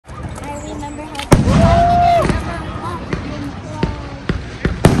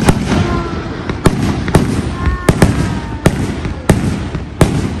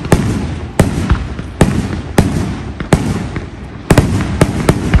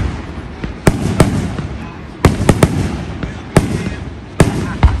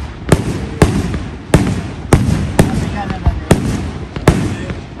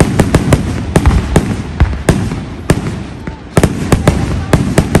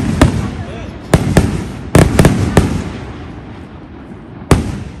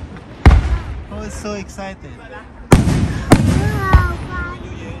so excited.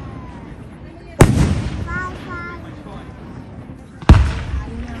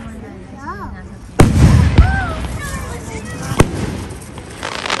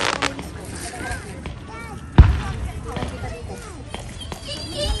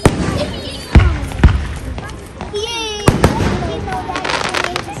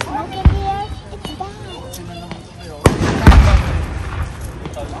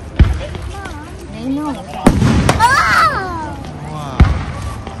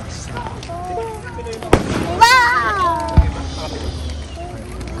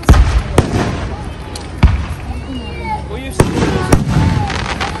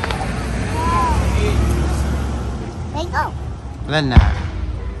 Lena.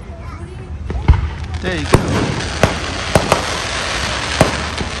 There you go.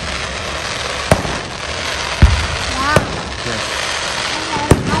 Wow. Yes.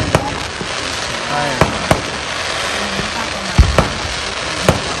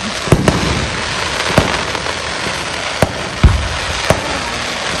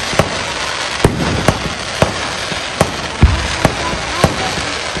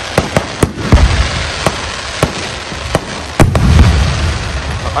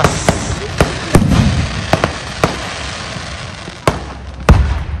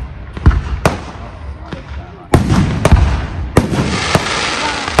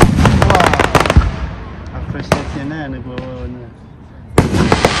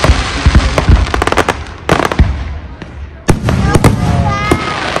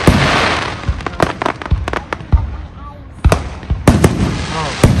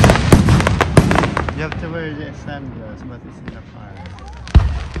 You have to wear the sunglasses, but it's in the fire.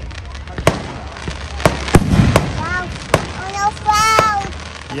 Wow. Oh no, cloud.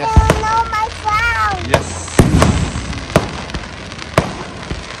 Yes. Oh no, my cloud. Yes.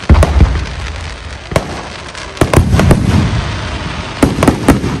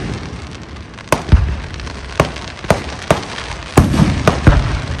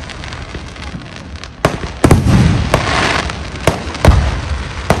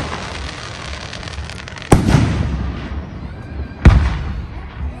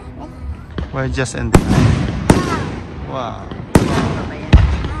 We're just in the wow.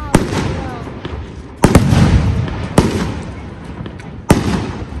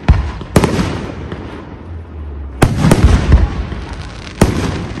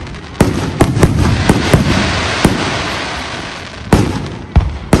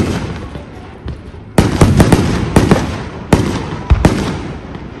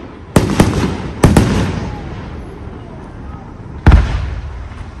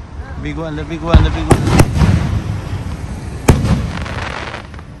 Big one, the big one, the big one.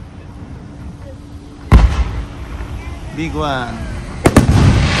 Big one.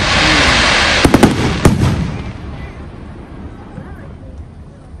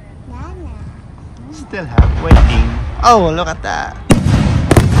 Still have waiting. Oh, look at that.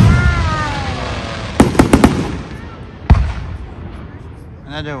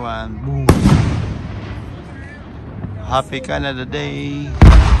 Another one. Boom. Happy Canada Day.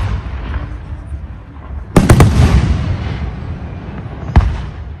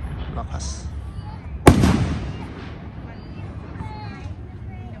 Lakas.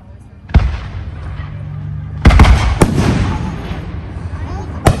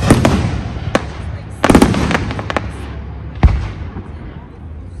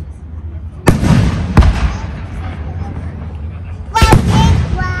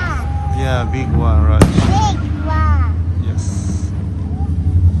 Yeah, big one, Raj. Big one. Yes.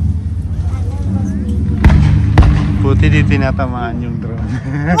 Buti di tinatamaan yung drone.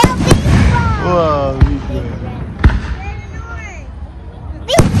 Wow, big one.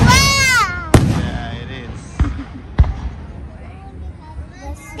 Big one. Yeah, it is.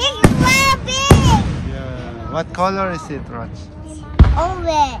 Big one, big. Yeah. What color is it, Raj?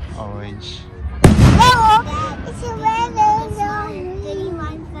 Orange. Orange. No, it's a red and the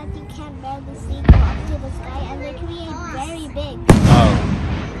ones that you can't barely see go up to the sky and they can be very big. Oh.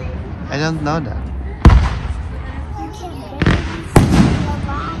 I don't know that. You can barely see the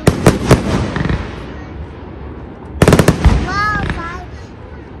line. Wow, guys.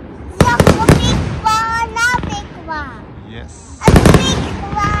 Look, a big one, a big one. Yes. A big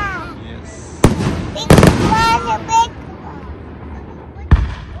one. Yes. Big one, a big one.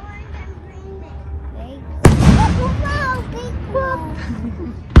 Wow, big one.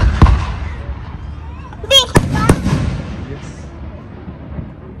 Big one. Yes.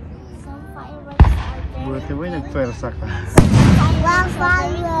 Some fireworks are there. Buti mo nagpersa ka. Wow,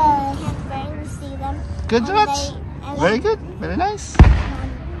 fireworks. You can barely see them. Good, And Raj. they- and Very good. Very nice.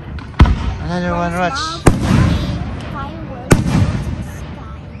 Another one, Raj. Fireworks go to the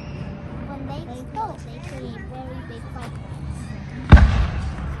sky. When they explode, they create very big fireworks.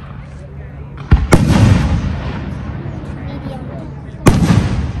 Medium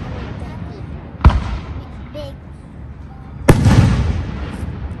big.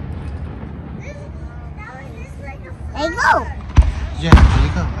 There you go. Yeah, there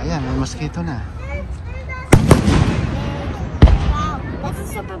you go. Ayan, may mosquito na. Wow, that's a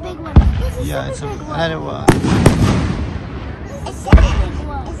super big one. This is Yeah, super it's big one. another one. It's a big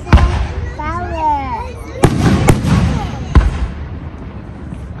one. It's a flower.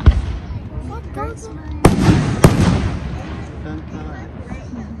 What goes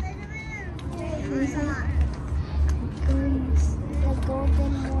the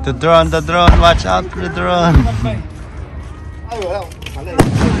golden one? The drone, watch out for the drone.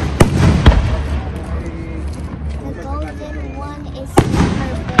 The golden one is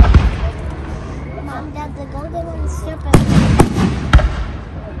super big. Mom, Dad, the golden one is super big.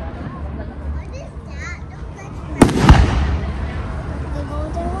 The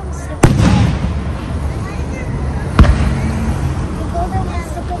golden one is super big. The golden one is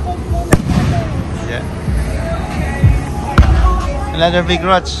super big. Yeah. Another big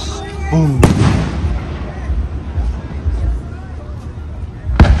Raj. Boom.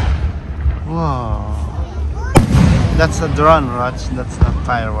 Whoa. That's a drone, Raj. That's not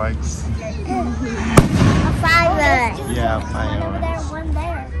fireworks. A firework. Yeah, One over there, fireworks. one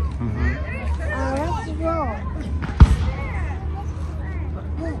there. Mhm. Let's go.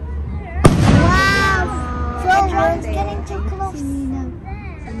 Wow! So one's getting too close.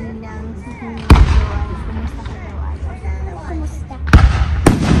 Kumusta?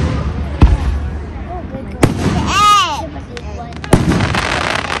 Oh, good, good. Super good one.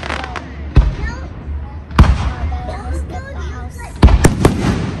 Let's get the house.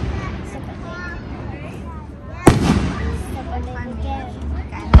 Super big. Super big again.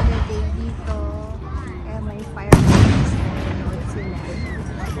 Another day dito. Kaya may fireworks. Nanonood sila.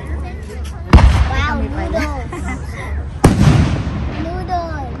 Wow, Kami pala. noodles.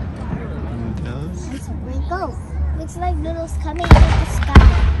 Noodles. Noodles. Go. Looks like noodles coming out of the sky.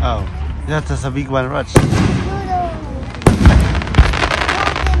 Oh, that's a big one, Raj. Noodles.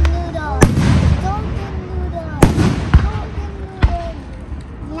 Golden noodles. Golden noodles. Golden noodles.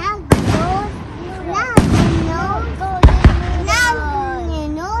 Now gold. Now nose. Golden noodles. Now your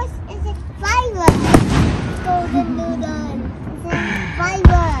nose is a firework. Golden noodles. It's a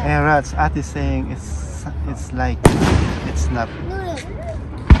firework. Hey, Raj, Ati's saying it's like it's not. Noodles.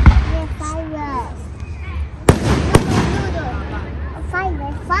 Yeah, fireworks. Noodles.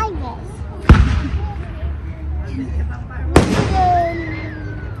 Fireworks. Fireworks. Noodles.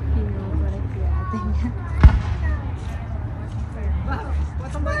 Pinukorek yung ate niya.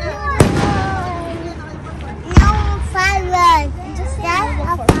 No fireworks. That's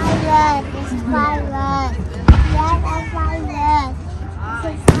a firework. It's firework. That's a firework. It's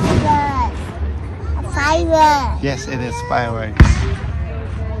a firework. A firework. Yes, it is fireworks.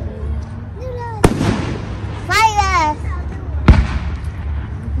 Fireworks.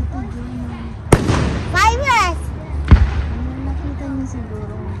 Fireworks. Nakita niyo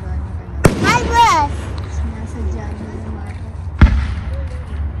siguro kung gaano ka na. Fireworks. Sinasadya niyo yung mga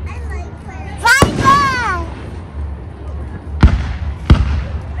Fireworks.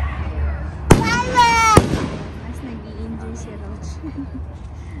 Fireworks. mas nag-i-enjoy si Roach.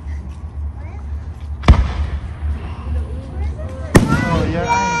 Oh, your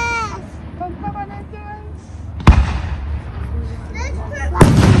eye.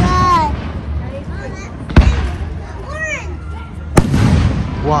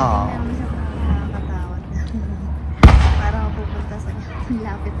 Wow. Meron siya nakakatawan. Parang pupunta sa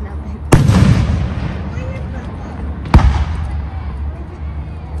lapit-lapit.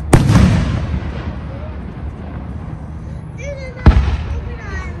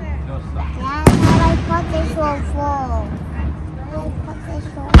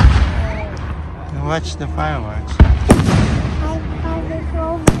 Watch the fireworks.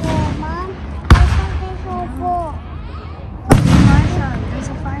 Marshall, there's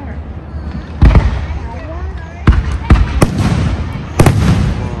a fire.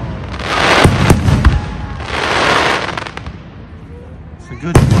 It's a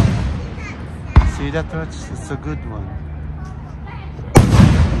good one. See that, Raj? It's a good one.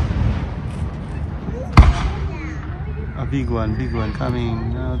 A big one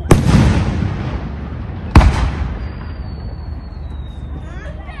coming out.